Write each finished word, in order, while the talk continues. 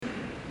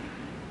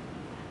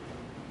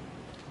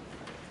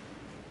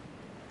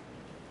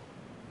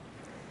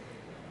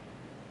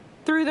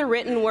through the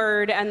written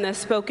word and the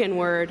spoken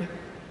word.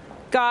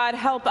 God,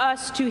 help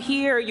us to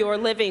hear your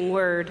living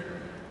word,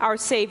 our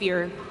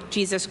Savior,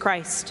 Jesus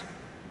Christ.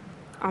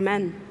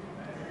 Amen.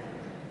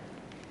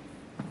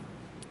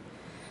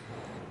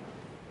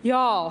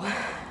 Y'all,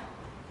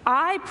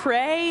 I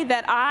pray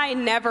that I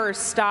never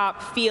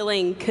stop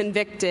feeling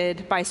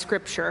convicted by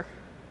Scripture.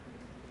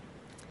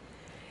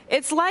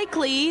 It's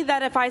likely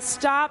that if I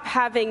stop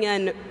having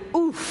an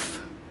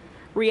oof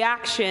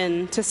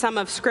reaction to some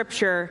of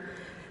Scripture,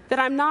 that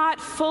I'm not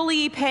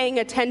fully paying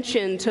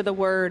attention to the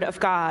Word of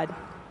God.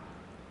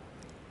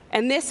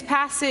 And this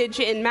passage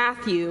in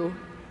Matthew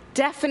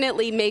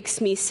definitely makes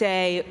me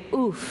say,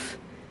 oof,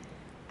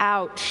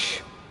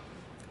 ouch,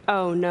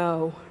 oh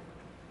no.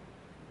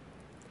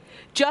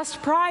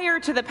 Just prior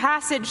to the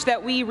passage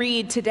that we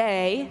read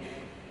today,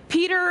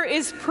 Peter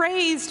is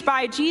praised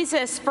by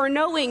Jesus for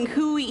knowing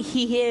who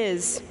he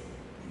is,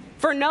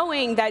 for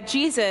knowing that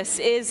Jesus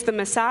is the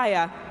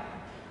Messiah.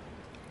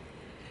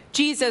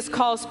 Jesus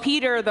calls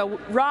Peter the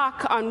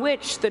rock on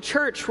which the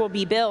church will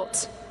be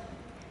built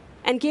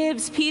and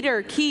gives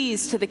Peter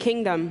keys to the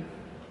kingdom.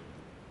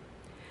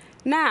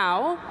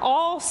 Now,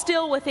 all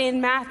still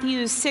within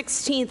Matthew's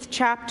 16th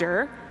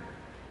chapter,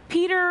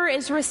 Peter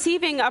is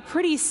receiving a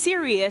pretty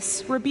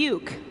serious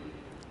rebuke.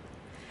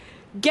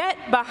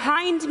 Get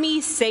behind me,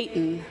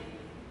 Satan.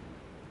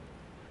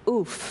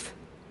 Oof.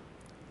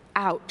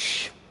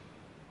 Ouch.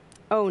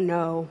 Oh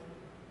no.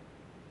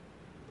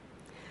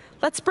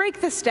 Let's break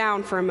this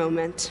down for a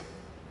moment.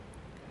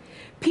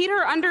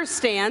 Peter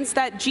understands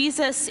that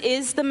Jesus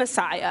is the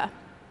Messiah,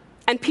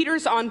 and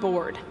Peter's on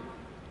board.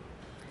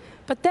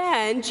 But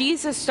then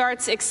Jesus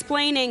starts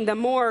explaining the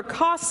more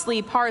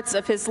costly parts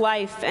of his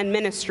life and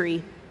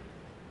ministry.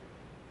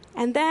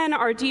 And then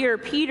our dear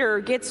Peter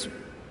gets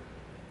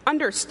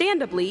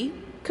understandably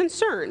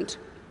concerned.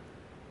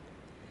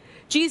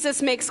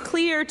 Jesus makes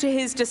clear to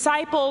his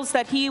disciples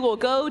that he will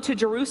go to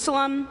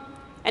Jerusalem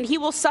and he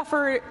will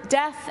suffer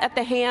death at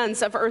the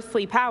hands of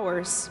earthly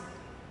powers.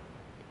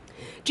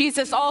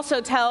 Jesus also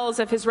tells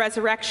of his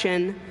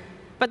resurrection,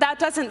 but that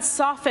doesn't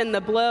soften the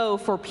blow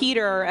for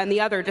Peter and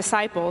the other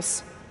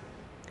disciples.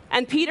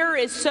 And Peter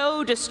is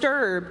so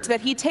disturbed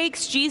that he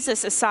takes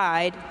Jesus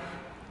aside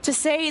to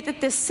say that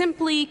this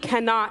simply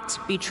cannot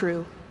be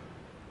true.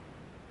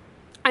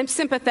 I'm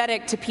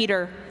sympathetic to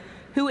Peter,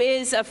 who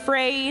is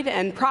afraid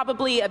and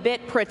probably a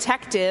bit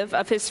protective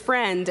of his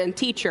friend and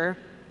teacher.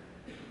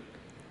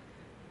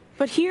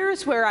 But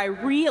here's where I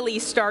really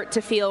start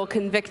to feel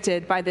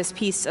convicted by this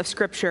piece of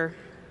Scripture.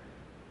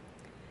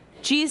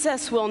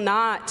 Jesus will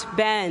not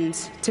bend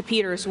to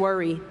Peter's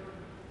worry.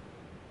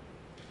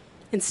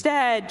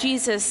 Instead,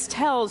 Jesus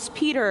tells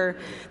Peter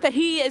that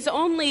he is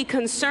only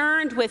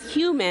concerned with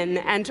human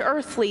and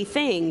earthly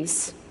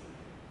things.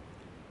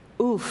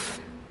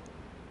 Oof.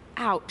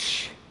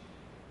 Ouch.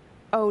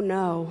 Oh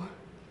no.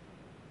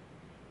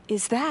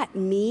 Is that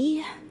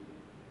me?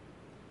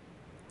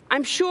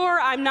 I'm sure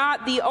I'm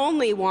not the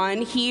only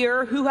one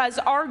here who has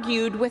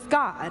argued with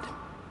God.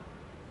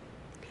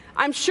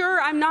 I'm sure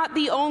I'm not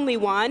the only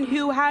one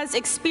who has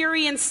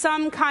experienced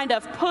some kind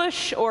of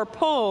push or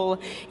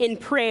pull in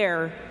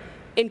prayer,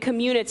 in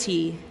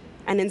community,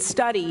 and in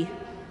study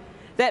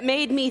that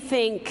made me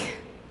think,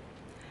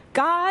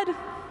 God,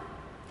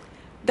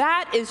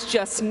 that is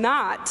just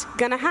not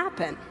gonna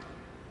happen.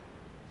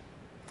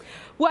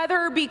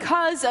 Whether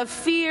because of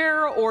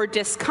fear or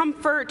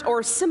discomfort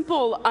or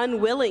simple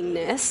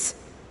unwillingness,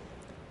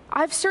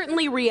 I've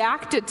certainly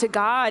reacted to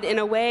God in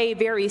a way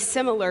very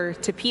similar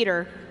to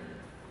Peter.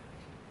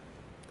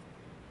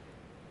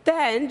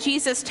 Then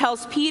Jesus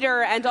tells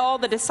Peter and all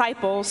the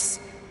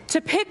disciples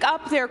to pick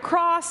up their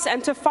cross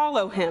and to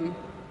follow him.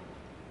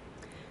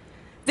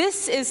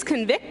 This is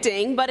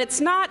convicting, but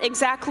it's not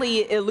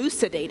exactly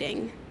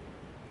elucidating.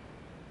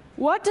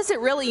 What does it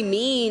really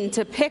mean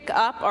to pick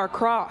up our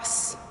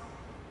cross?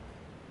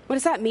 What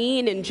does that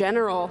mean in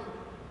general,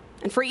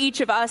 and for each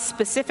of us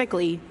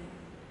specifically?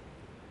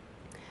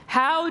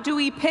 How do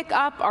we pick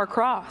up our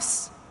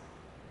cross?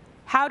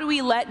 How do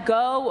we let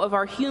go of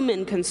our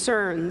human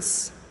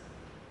concerns?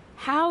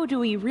 How do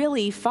we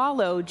really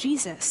follow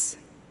Jesus?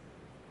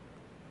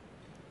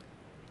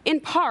 In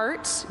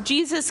part,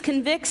 Jesus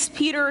convicts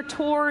Peter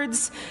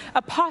towards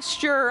a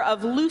posture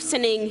of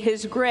loosening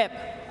his grip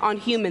on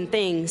human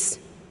things.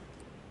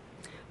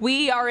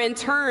 We are in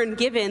turn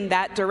given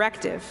that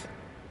directive.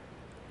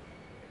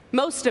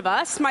 Most of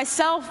us,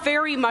 myself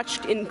very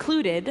much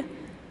included,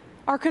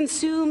 are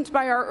consumed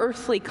by our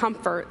earthly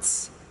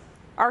comforts,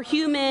 our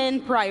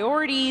human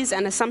priorities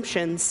and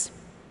assumptions.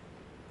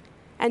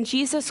 And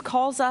Jesus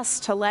calls us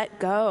to let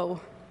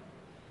go.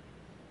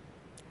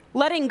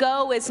 Letting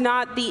go is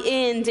not the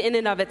end in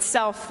and of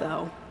itself,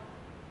 though.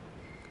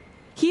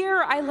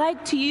 Here, I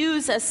like to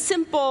use a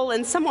simple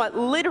and somewhat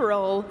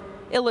literal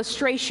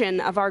illustration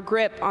of our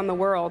grip on the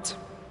world.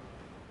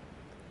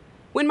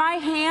 When my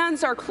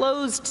hands are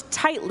closed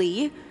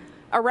tightly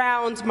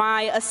around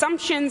my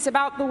assumptions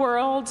about the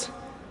world,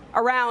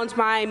 around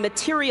my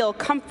material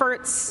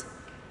comforts,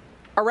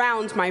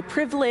 around my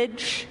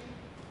privilege,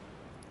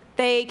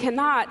 they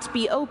cannot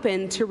be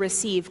open to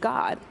receive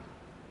God.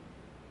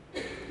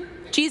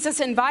 Jesus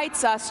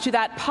invites us to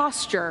that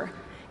posture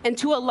and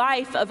to a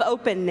life of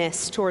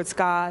openness towards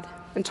God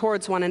and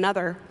towards one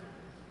another.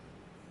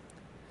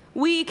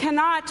 We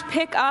cannot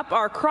pick up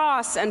our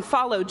cross and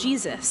follow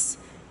Jesus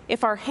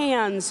if our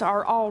hands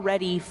are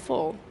already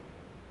full.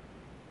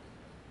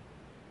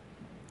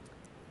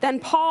 Then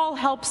Paul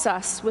helps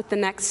us with the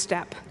next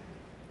step.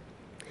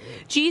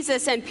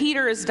 Jesus and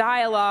Peter's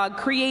dialogue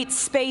creates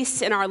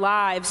space in our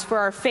lives for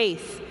our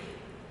faith.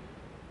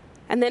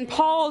 And then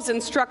Paul's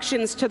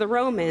instructions to the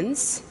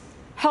Romans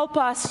help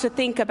us to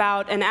think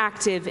about an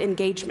active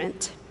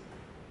engagement.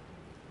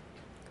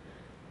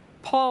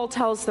 Paul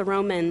tells the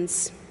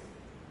Romans,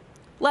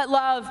 "Let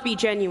love be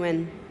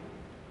genuine.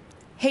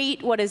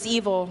 Hate what is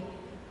evil.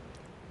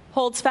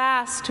 Holds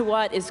fast to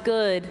what is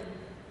good,"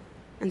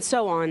 and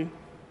so on.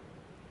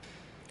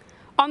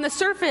 On the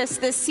surface,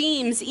 this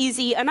seems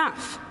easy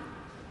enough.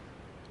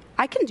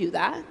 I can do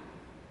that.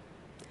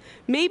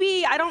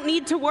 Maybe I don't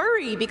need to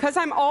worry because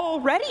I'm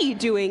already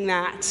doing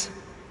that.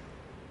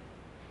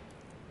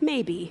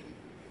 Maybe.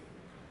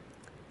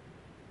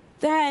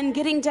 Then,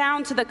 getting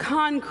down to the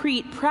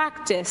concrete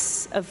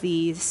practice of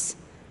these,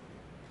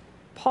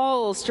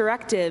 Paul's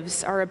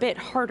directives are a bit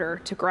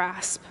harder to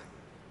grasp.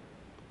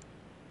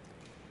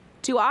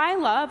 Do I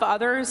love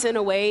others in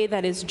a way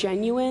that is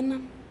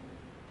genuine?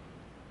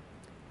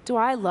 Do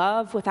I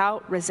love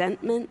without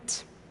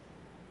resentment?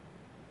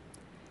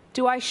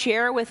 Do I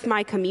share with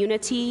my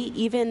community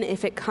even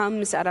if it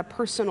comes at a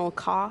personal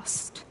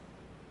cost?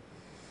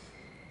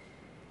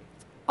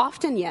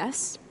 Often,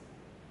 yes,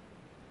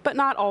 but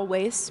not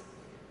always.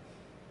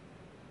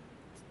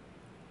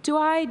 Do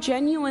I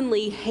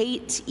genuinely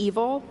hate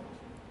evil?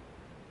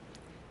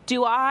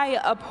 Do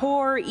I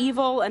abhor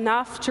evil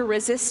enough to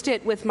resist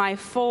it with my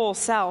full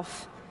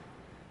self,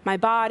 my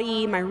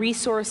body, my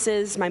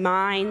resources, my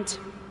mind?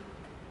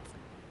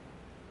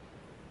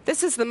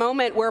 This is the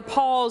moment where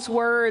Paul's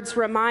words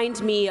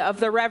remind me of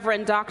the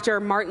Reverend Dr.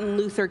 Martin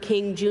Luther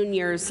King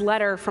Jr.'s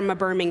letter from a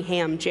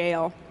Birmingham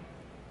jail.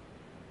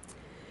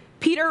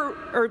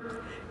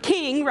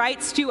 King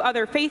writes to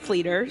other faith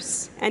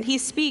leaders, and he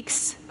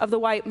speaks of the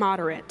white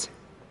moderate.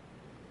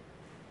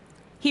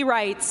 He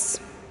writes,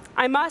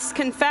 "I must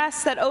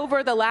confess that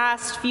over the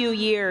last few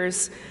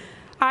years,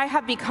 I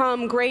have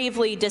become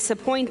gravely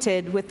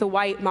disappointed with the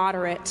white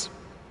moderate.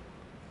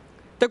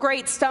 The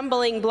great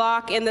stumbling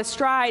block in the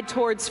stride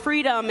towards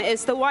freedom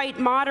is the white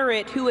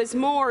moderate who is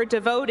more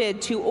devoted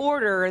to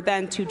order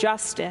than to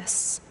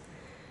justice,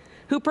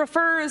 who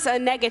prefers a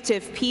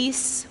negative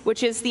peace,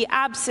 which is the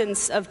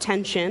absence of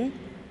tension,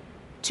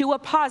 to a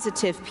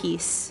positive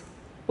peace,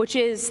 which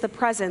is the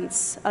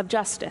presence of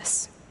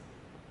justice,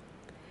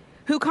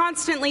 who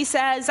constantly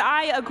says,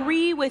 'I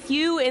agree with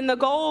you in the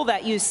goal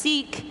that you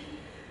seek,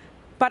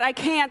 but I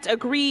can't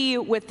agree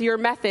with your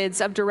methods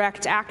of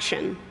direct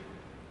action,'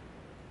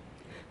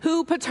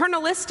 who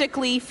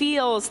paternalistically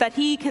feels that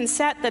he can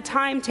set the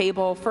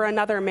timetable for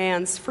another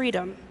man's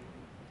freedom.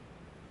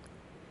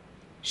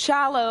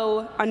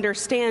 Shallow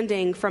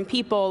understanding from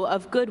people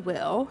of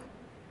goodwill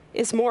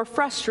is more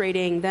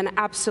frustrating than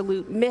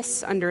absolute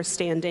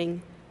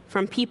misunderstanding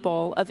from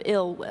people of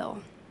ill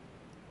will."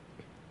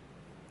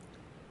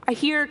 I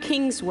hear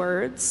King's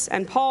words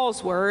and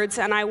Paul's words,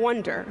 and I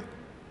wonder,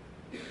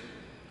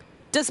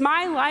 does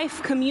my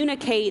life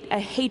communicate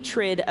a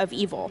hatred of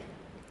evil?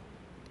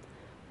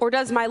 Or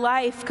does my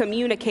life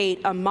communicate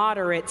a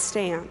moderate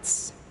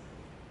stance,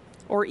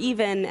 or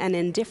even an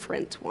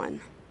indifferent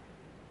one?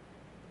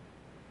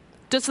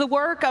 Does the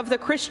work of the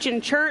Christian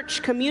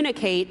church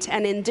communicate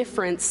an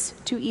indifference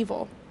to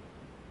evil?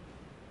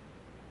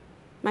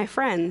 My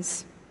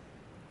friends,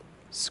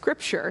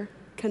 Scripture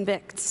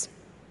convicts.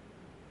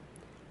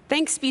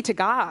 Thanks be to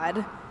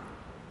God,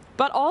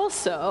 but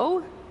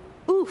also,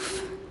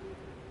 oof,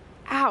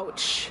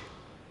 ouch,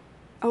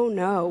 oh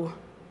no.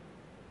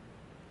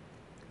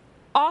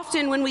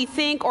 Often when we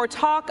think or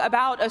talk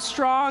about a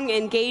strong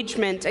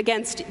engagement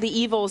against the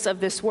evils of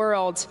this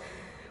world,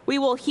 we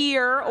will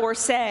hear or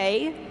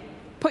say,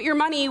 "Put your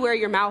money where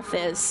your mouth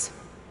is."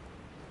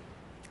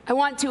 I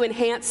want to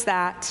enhance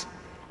that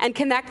and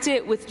connect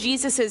it with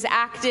Jesus'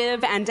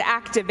 active and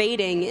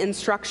activating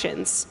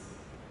instructions.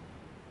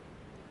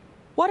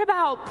 What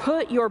about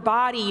put your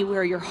body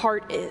where your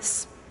heart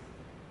is?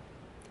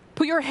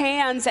 Put your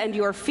hands and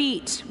your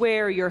feet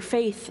where your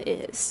faith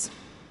is.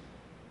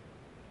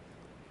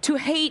 To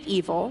hate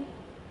evil,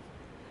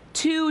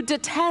 to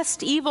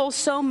detest evil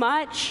so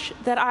much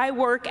that I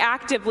work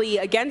actively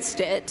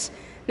against it,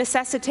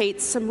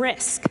 necessitates some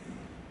risk.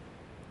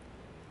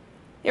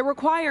 It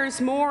requires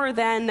more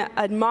than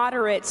a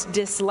moderate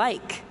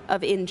dislike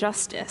of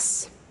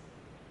injustice.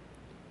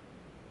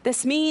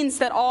 This means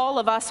that all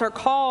of us are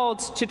called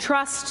to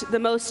trust the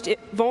most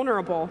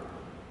vulnerable,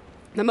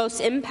 the most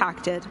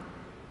impacted,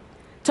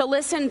 to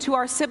listen to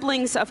our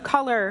siblings of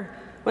color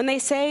when they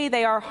say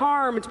they are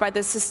harmed by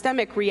the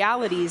systemic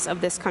realities of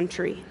this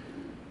country.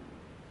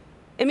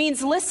 It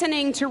means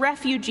listening to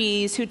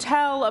refugees who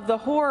tell of the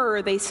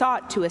horror they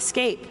sought to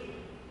escape.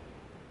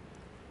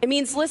 It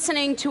means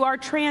listening to our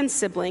trans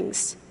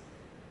siblings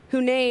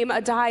who name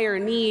a dire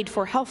need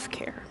for health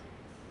care.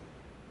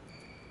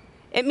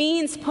 It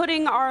means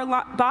putting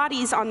our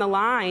bodies on the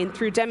line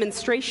through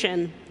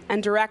demonstration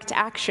and direct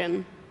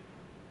action.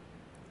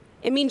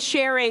 It means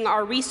sharing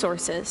our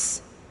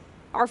resources,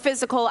 our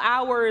physical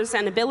hours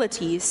and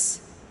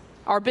abilities,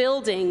 our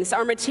buildings,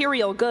 our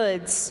material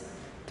goods,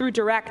 through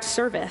direct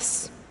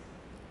service.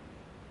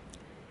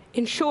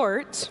 In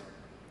short,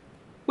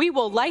 we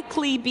will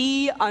likely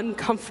be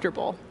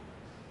uncomfortable.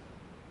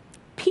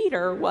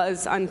 Peter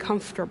was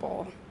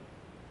uncomfortable.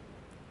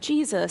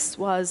 Jesus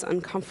was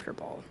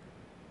uncomfortable.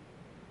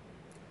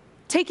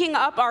 Taking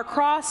up our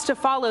cross to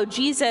follow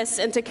Jesus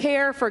and to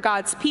care for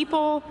God's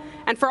people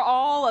and for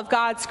all of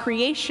God's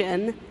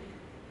creation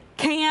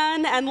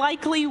can and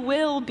likely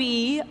will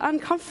be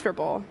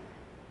uncomfortable.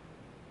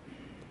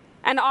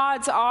 And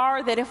odds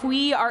are that if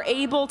we are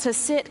able to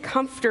sit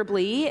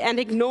comfortably and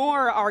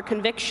ignore our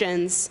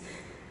convictions,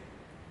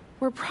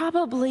 we're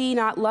probably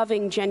not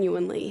loving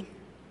genuinely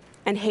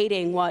and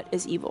hating what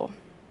is evil.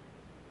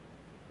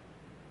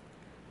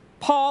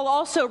 Paul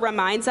also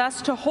reminds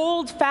us to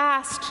hold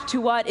fast to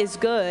what is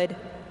good.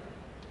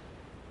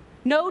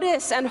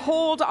 Notice and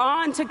hold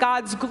on to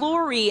God's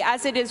glory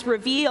as it is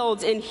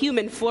revealed in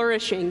human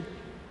flourishing,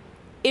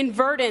 in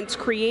verdant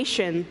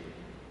creation,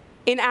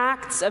 in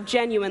acts of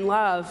genuine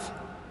love.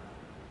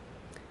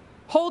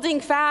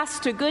 Holding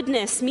fast to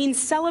goodness means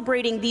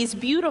celebrating these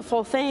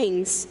beautiful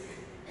things,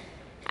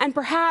 and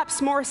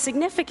perhaps more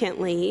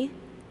significantly,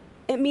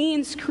 it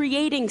means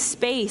creating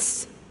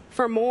space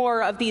for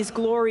more of these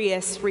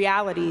glorious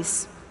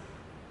realities.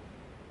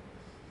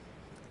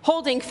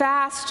 Holding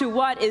fast to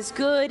what is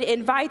good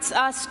invites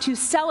us to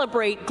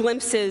celebrate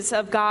glimpses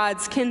of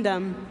God's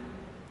kingdom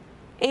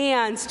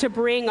and to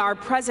bring our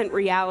present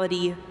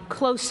reality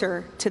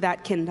closer to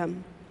that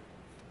kingdom.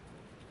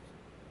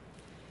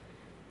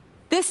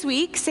 This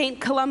week, St.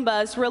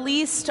 Columba's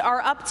released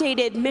our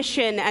updated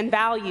mission and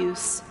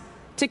values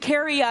to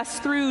carry us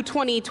through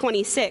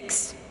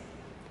 2026.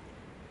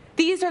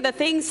 These are the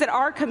things that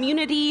our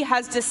community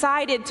has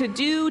decided to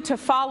do to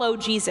follow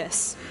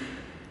Jesus.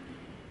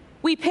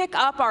 We pick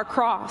up our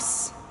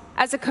cross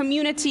as a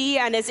community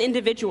and as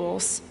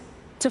individuals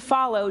to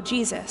follow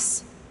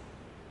Jesus.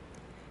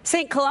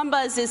 St.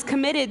 Columba's is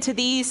committed to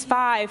these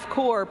 5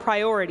 core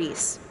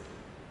priorities.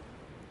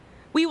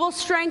 We will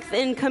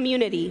strengthen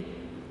community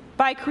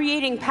by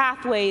creating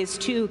pathways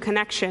to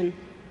connection,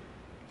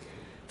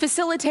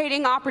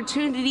 facilitating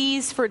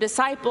opportunities for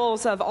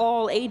disciples of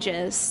all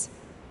ages,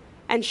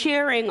 and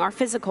sharing our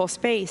physical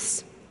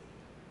space.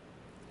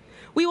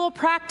 We will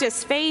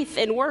practice faith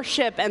in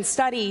worship and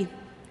study,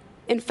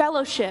 in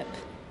fellowship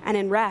and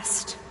in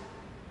rest.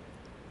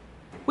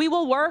 We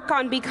will work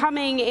on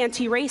becoming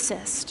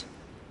anti-racist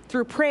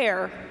through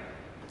prayer,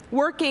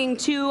 working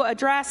to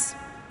address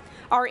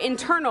our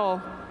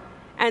internal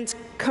and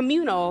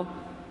communal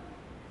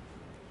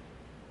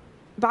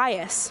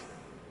bias,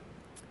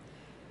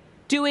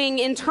 doing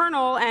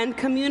internal and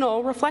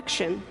communal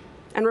reflection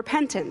and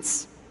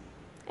repentance,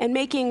 and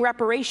making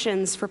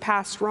reparations for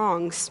past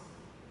wrongs.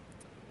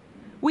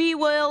 We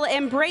will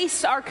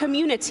embrace our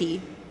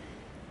community,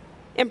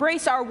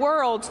 embrace our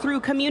world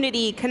through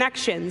community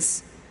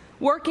connections,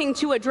 working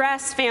to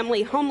address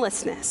family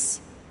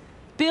homelessness,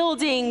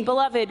 building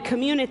beloved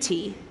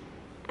community,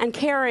 and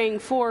caring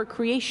for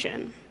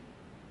creation.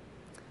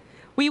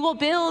 We will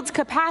build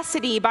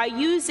capacity by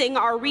using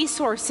our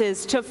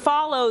resources to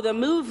follow the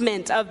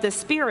movement of the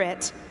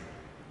Spirit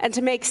and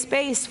to make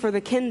space for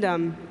the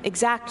kingdom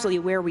exactly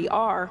where we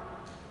are.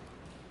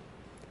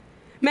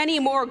 Many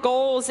more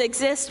goals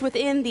exist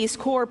within these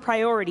core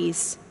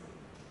priorities,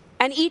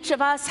 and each of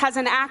us has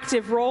an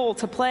active role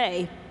to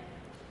play.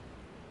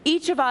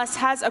 Each of us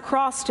has a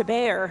cross to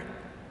bear.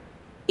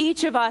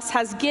 Each of us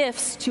has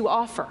gifts to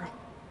offer.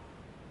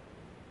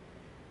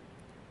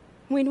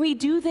 When we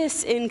do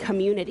this in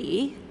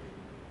community,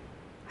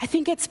 I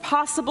think it's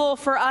possible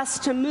for us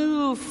to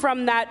move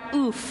from that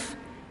oof,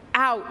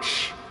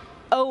 ouch,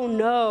 oh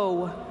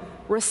no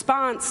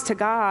response to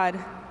God,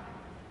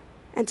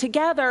 and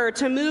together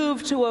to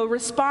move to a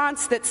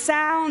response that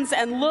sounds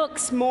and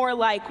looks more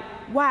like,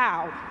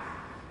 wow,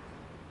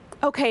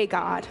 okay,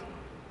 God,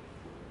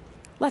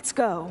 let's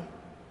go.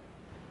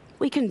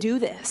 We can do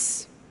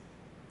this.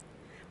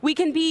 We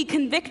can be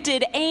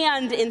convicted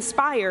and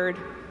inspired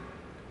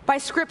by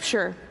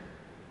Scripture,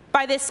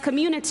 by this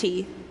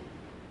community,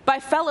 by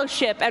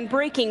fellowship and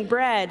breaking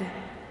bread,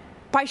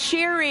 by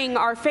sharing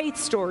our faith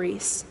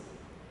stories.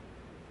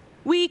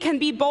 We can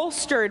be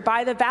bolstered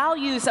by the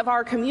values of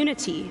our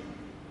community,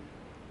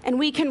 and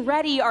we can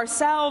ready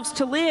ourselves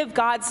to live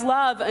God's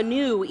love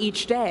anew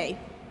each day.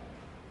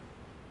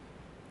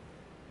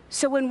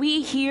 So when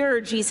we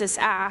hear Jesus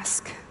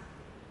ask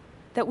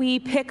that we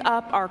pick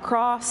up our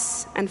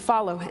cross and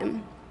follow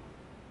him,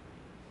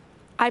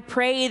 I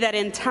pray that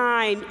in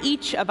time,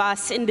 each of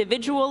us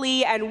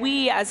individually and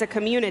we as a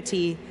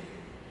community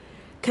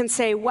can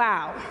say,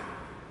 wow,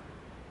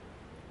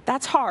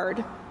 that's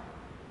hard,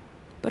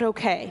 but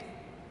okay.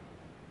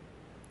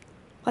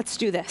 Let's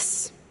do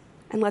this,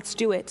 and let's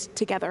do it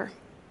together.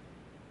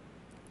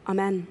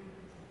 Amen.